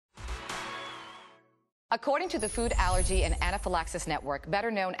According to the Food Allergy and Anaphylaxis Network,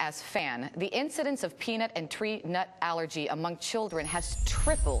 better known as FAN, the incidence of peanut and tree nut allergy among children has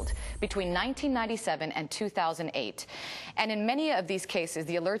tripled between 1997 and 2008. And in many of these cases,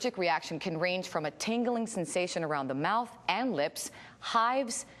 the allergic reaction can range from a tingling sensation around the mouth and lips,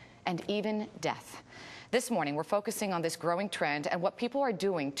 hives, and even death. This morning, we're focusing on this growing trend and what people are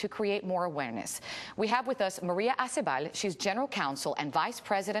doing to create more awareness. We have with us Maria Acebal. She's General Counsel and Vice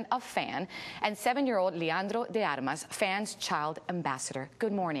President of FAN, and 7-year-old Leandro de Armas, FAN's Child Ambassador.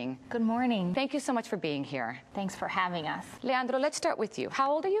 Good morning. Good morning. Thank you so much for being here. Thanks for having us. Leandro, let's start with you. How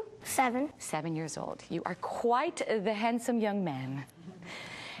old are you? 7. 7 years old. You are quite the handsome young man.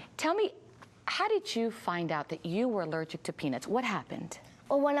 Tell me, how did you find out that you were allergic to peanuts? What happened?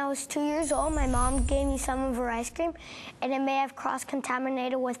 Well, when I was 2 years old, my mom gave me some of her ice cream, and it may have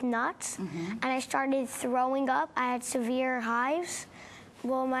cross-contaminated with nuts, and I started throwing up. I had severe hives.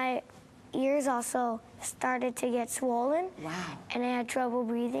 Well, my ears also started to get swollen. Wow. And I had trouble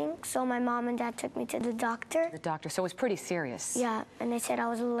breathing, so my mom and dad took me to the doctor. The doctor, so it was pretty serious. Yeah, and they said I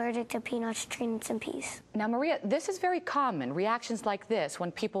was allergic to peanuts, tree nuts, and peas. Now, Maria, this is very common, reactions like this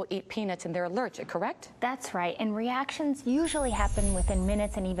when people eat peanuts and they're allergic, correct? That's right, and reactions usually happen within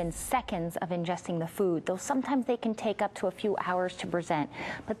minutes and even seconds of ingesting the food, though sometimes they can take up to a few hours to present.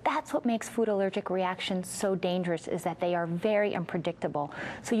 But that's what makes food allergic reactions so dangerous, is that they are very unpredictable.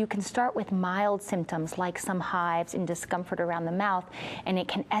 So you can start with mild symptoms like some hives and discomfort around the mouth, and it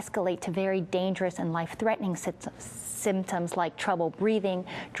can escalate to very dangerous and life-threatening symptoms like trouble breathing,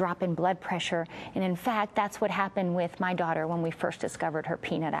 drop in blood pressure, and in fact, that's what happened with my daughter when we first discovered her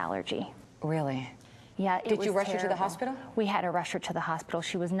peanut allergy. Really? Yeah, it was Did you rush her to the terrible. hospital? We had to rush her to the hospital.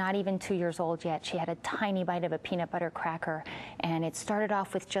 She was not even 2 years old yet. She had a tiny bite of a peanut butter cracker, and it started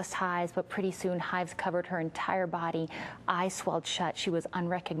off with just hives, but pretty soon hives covered her entire body. Eyes swelled shut. She was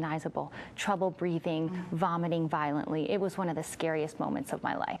unrecognizable. Trouble breathing, vomiting violently. It was one of the scariest moments of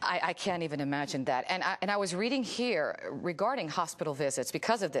my life. I can't even imagine that. And I was reading here regarding hospital visits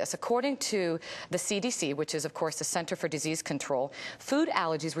because of this. According to the CDC, which is, of course, the Center for Disease Control, food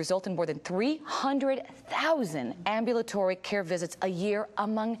allergies result in more than 300,000 ambulatory care visits a year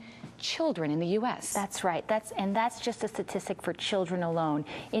among children in the U.S. That's right. That's just a statistic for children alone.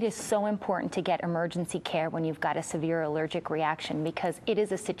 It is so important to get emergency care when you've got a severe allergic reaction, because it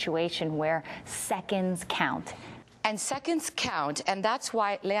is a situation where seconds count. And seconds count, and that's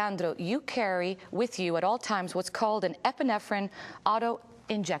why, Leandro, you carry with you at all times what's called an epinephrine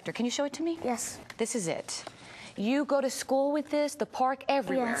auto-injector. Can you show it to me? Yes. This is it. You go to school with this, the park,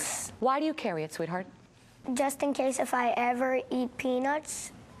 everywhere. Yes. Why do you carry it, sweetheart? Just in case if I ever eat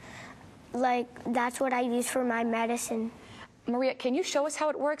peanuts, like, that's what I use for my medicine. Maria, can you show us how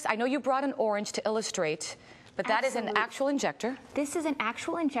it works? I know you brought an orange to illustrate, but that is an actual injector. This is an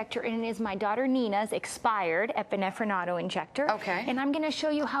actual injector, and it is my daughter Nina's expired epinephrine auto-injector. Okay. And I'm going to show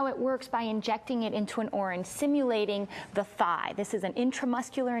you how it works by injecting it into an orange, simulating the thigh. This is an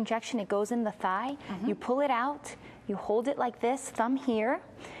intramuscular injection. It goes in the thigh. You pull it out. You hold it like this, thumb here.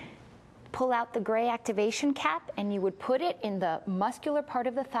 Pull out the gray activation cap, and you would put it in the muscular part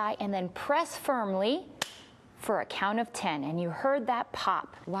of the thigh and then press firmly for a count of 10, and you heard that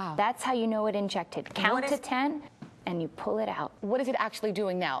pop. Wow. That's how you know it injected. Count to 10, and you pull it out. What is it actually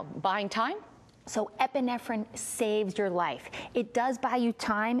doing now? Buying time? So epinephrine saves your life. It does buy you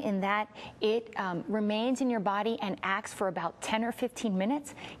time in that it remains in your body and acts for about 10 or 15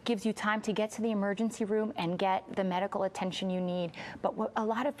 minutes, gives you time to get to the emergency room and get the medical attention you need. But what a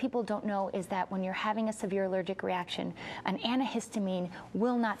lot of people don't know is that when you're having a severe allergic reaction, an antihistamine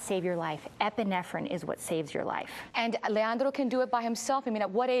will not save your life. Epinephrine is what saves your life. And Leandro can do it by himself? I mean,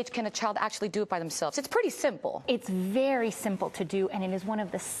 at what age can a child actually do it by themselves? It's pretty simple. It's very simple to do, and it is one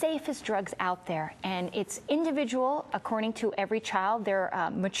of the safest drugs out there. And it's individual according to every child, their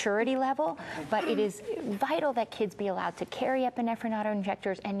maturity level, but it is vital that kids be allowed to carry epinephrine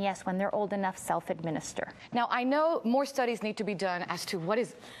auto-injectors, and yes, when they're old enough, self-administer. Now, I know more studies need to be done as to what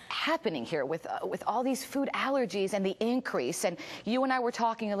is happening here with all these food allergies and the increase, and you and I were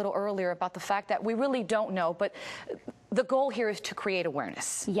talking a little earlier about the fact that we really don't know, but the goal here is to create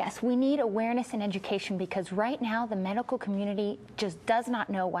awareness. Yes, we need awareness and education, because right now the medical community just does not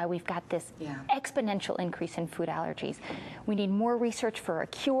know why we've got this exponential increase in food allergies. We need more research for a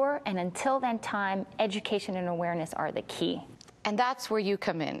cure, and until that time, education and awareness are the key. And that's where you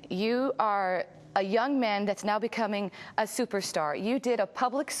come in. You are a young man that's now becoming a superstar. You did a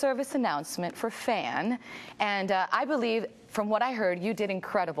public service announcement for FAN, and I believe, from what I heard, you did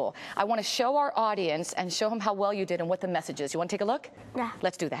incredible. I want to show our audience and show them how well you did and what the message is. You want to take a look? Yeah.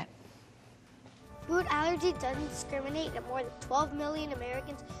 Let's do that. Food allergy doesn't discriminate, and more than 12 million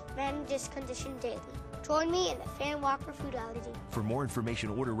Americans manage this condition daily. Join me in the fan walk for food allergy. For more information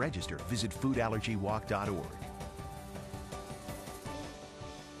or to register, visit foodallergywalk.org.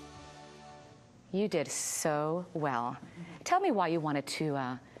 You did so well. Tell me why you wanted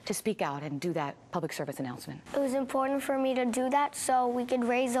to speak out and do that public service announcement. It was important for me to do that so we could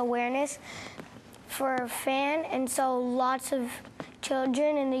raise awareness for FAN, and so lots of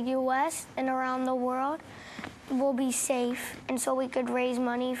children in the U.S. and around the world will be safe, and so we could raise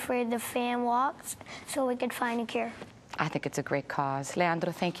money for the FAN walks so we could find a cure. I think it's a great cause.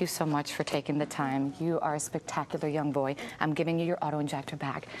 Leandro, thank you so much for taking the time. You are a spectacular young boy. I'm giving you your auto-injector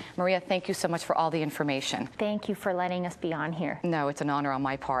back. Maria, thank you so much for all the information. Thank you for letting us be on here. No, it's an honor on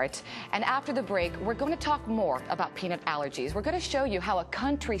my part. And after the break, we're going to talk more about peanut allergies. We're going to show you how a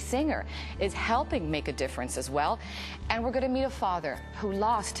country singer is helping make a difference as well. And we're going to meet a father who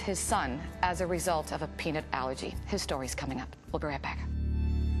lost his son as a result of a peanut allergy. His story's coming up. We'll be right back.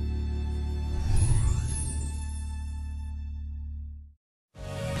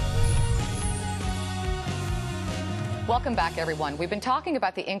 Welcome back, everyone. We've been talking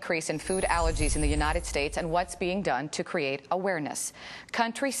about the increase in food allergies in the United States and what's being done to create awareness.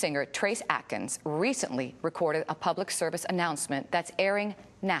 Country singer Trace Atkins recently recorded a public service announcement that's airing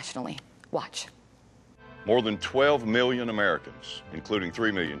nationally. Watch. More than 12 million Americans, including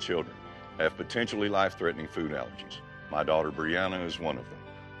 3 million children, have potentially life-threatening food allergies. My daughter Brianna is one of them.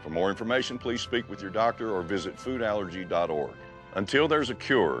 For more information, please speak with your doctor or visit foodallergy.org. Until there's a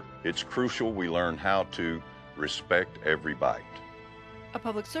cure, it's crucial we learn how to respect every bite. A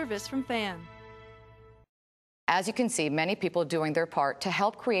public service from FAN. As you can see, many people doing their part to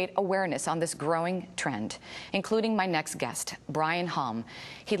help create awareness on this growing trend, including my next guest, Brian Hom.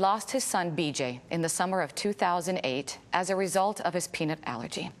 He lost his son, BJ, in the summer of 2008 as a result of his peanut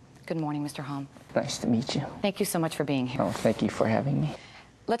allergy. Good morning, Mr. Hom. Nice to meet you. Thank you so much for being here. Oh, thank you for having me.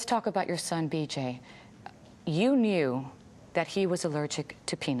 Let's talk about your son, BJ. You knew that he was allergic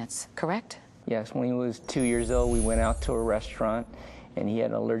to peanuts, correct? Yes, when he was 2 years old, we went out to a restaurant, and he had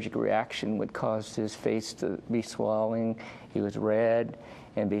an allergic reaction which caused his face to be swelling. He was red,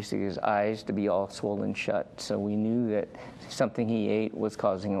 and basically his eyes to be all swollen shut. So we knew that something he ate was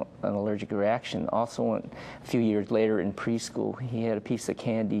causing an allergic reaction. Also, a few years later in preschool, he had a piece of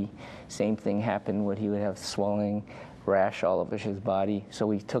candy. Same thing happened where he would have swelling, rash all over his body. So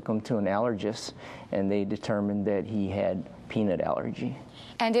we took him to an allergist, and they determined that he had peanut allergy.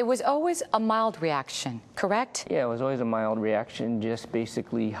 And it was always a mild reaction, correct? Yeah, it was always a mild reaction, just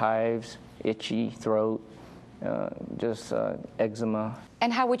basically hives, itchy throat, eczema.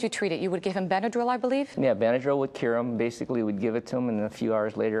 And how would you treat it? You would give him Benadryl, I believe? Yeah, Benadryl would cure him. Basically, we'd give it to him, and a few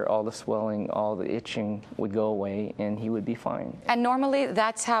hours later, all the swelling, all the itching would go away, and he would be fine. And normally,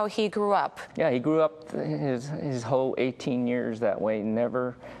 that's how he grew up? Yeah, he grew up his whole 18 years that way.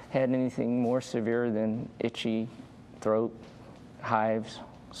 Never had anything more severe than itchy throat, hives,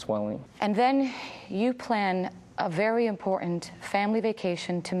 swelling. And then you plan a very important family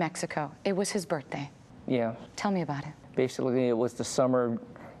vacation to Mexico. It was his birthday. Yeah. Tell me about it. Basically, it was the summer,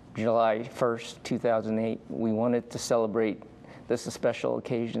 July 1st, 2008. We wanted to celebrate this a special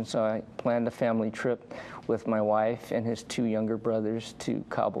occasion, so I planned a family trip with my wife and his 2 younger brothers to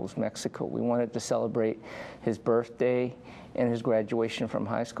Cabos, Mexico. We wanted to celebrate his birthday and his graduation from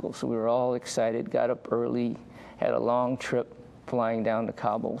high school. So we were all excited, got up early, had a long trip flying down to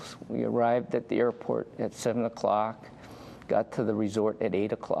Cabos. We arrived at the airport at 7 o'clock, got to the resort at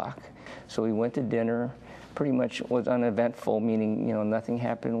 8 o'clock. So we went to dinner. Pretty much was uneventful, meaning, you know, nothing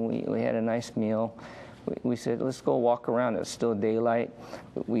happened. We had a nice meal. We said, let's go walk around. It was still daylight.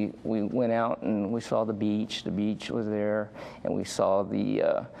 We went out and we saw the beach. The beach was there, and we saw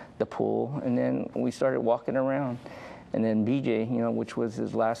the pool. And then we started walking around. And then BJ, you know, which was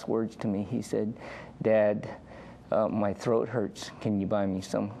his last words to me, he said, "Dad, my throat hurts. Can you buy me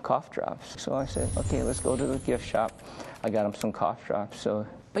some cough drops?" So I said, okay, let's go to the gift shop. I got him some cough drops.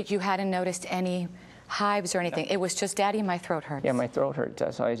 But you hadn't noticed any hives or anything? It was just, "Daddy, my throat hurts." Yeah, my throat hurts.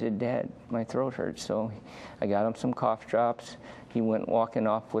 That's why I said, "Dad, my throat hurts." So I got him some cough drops. He went walking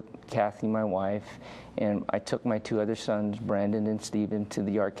off with Kathy, my wife, and I took my 2 other sons, Brandon and Steven, to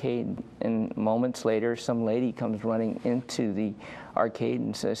the arcade. And moments later, some lady comes running into the arcade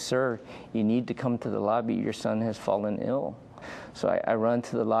and says, "Sir, you need to come to the lobby. Your son has fallen ill." So I run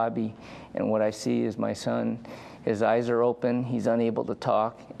to the lobby, and what I see is my son. His eyes are open, he's unable to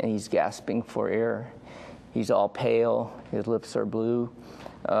talk, and he's gasping for air. He's all pale, his lips are blue.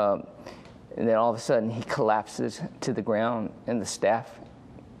 And then all of a sudden he collapses to the ground, and the staff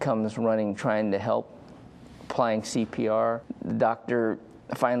comes running, trying to help, applying CPR. The doctor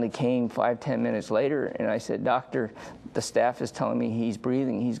finally came 5-10 minutes later, and I said, "Doctor, the staff is telling me he's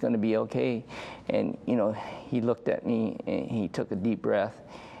breathing, he's going to be okay. And, you know, he looked at me and he took a deep breath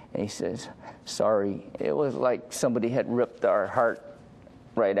and he says, sorry. It was like somebody had ripped our heart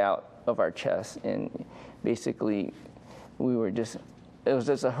right out of our chest. And basically, we were just, it was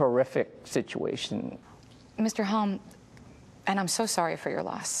just a horrific situation. Mr. Helm, and I'm so sorry for your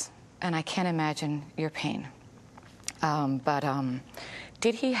loss, and I can't imagine your pain.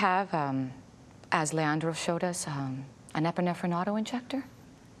 Did he have, as Leandro showed us, an epinephrine auto-injector?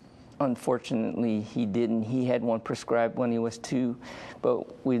 Unfortunately, he didn't. He had one prescribed when he was 2,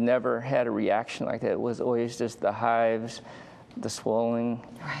 but we never had a reaction like that. It was always just the hives, the swelling,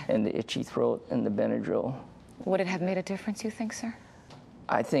 right, and the itchy throat, and the Benadryl. Would it have made a difference, you think, sir?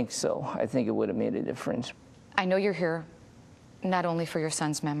 I think so. I think it would have made a difference. I know you're here not only for your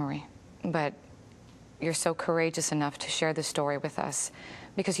son's memory, but you're so courageous enough to share this story with us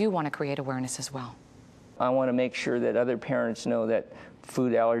because you want to create awareness as well. I want to make sure that other parents know that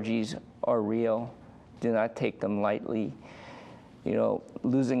food allergies are real. Do not take them lightly. You know,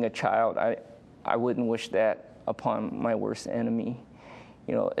 losing a child, I wouldn't wish that upon my worst enemy.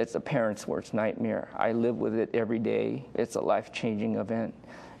 You know, it's a parent's worst nightmare. I live with it every day. It's a life-changing event.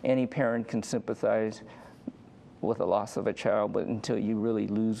 Any parent can sympathize with the loss of a child, but until you really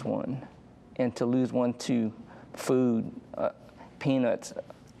lose one. And to lose one to food, peanuts,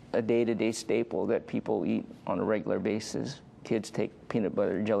 a day-to-day staple that people eat on a regular basis. Kids take peanut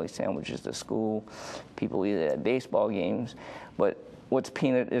butter and jelly sandwiches to school. People eat it at baseball games. But what's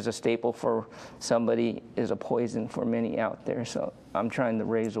peanut is a staple for somebody is a poison for many out there. So I'm trying to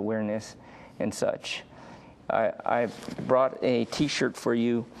raise awareness and such. I brought a T-shirt for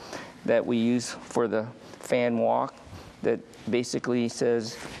you that we use for the fan walk that basically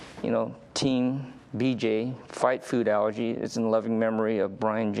says, you know, Team BJ, Fight Food Allergy. It's in loving memory of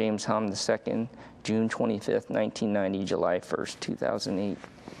Brian James Helm II, June 25th, 1990, July 1st, 2008.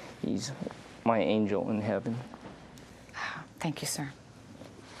 He's my angel in heaven. Thank you, sir.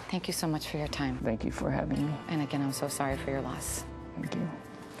 Thank you so much for your time. Thank you for having me. And again, I'm so sorry for your loss. Thank you.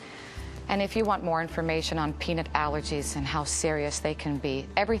 And if you want more information on peanut allergies and how serious they can be,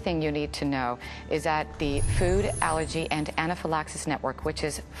 everything you need to know is at the Food Allergy and Anaphylaxis Network, which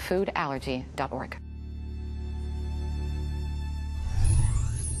is foodallergy.org.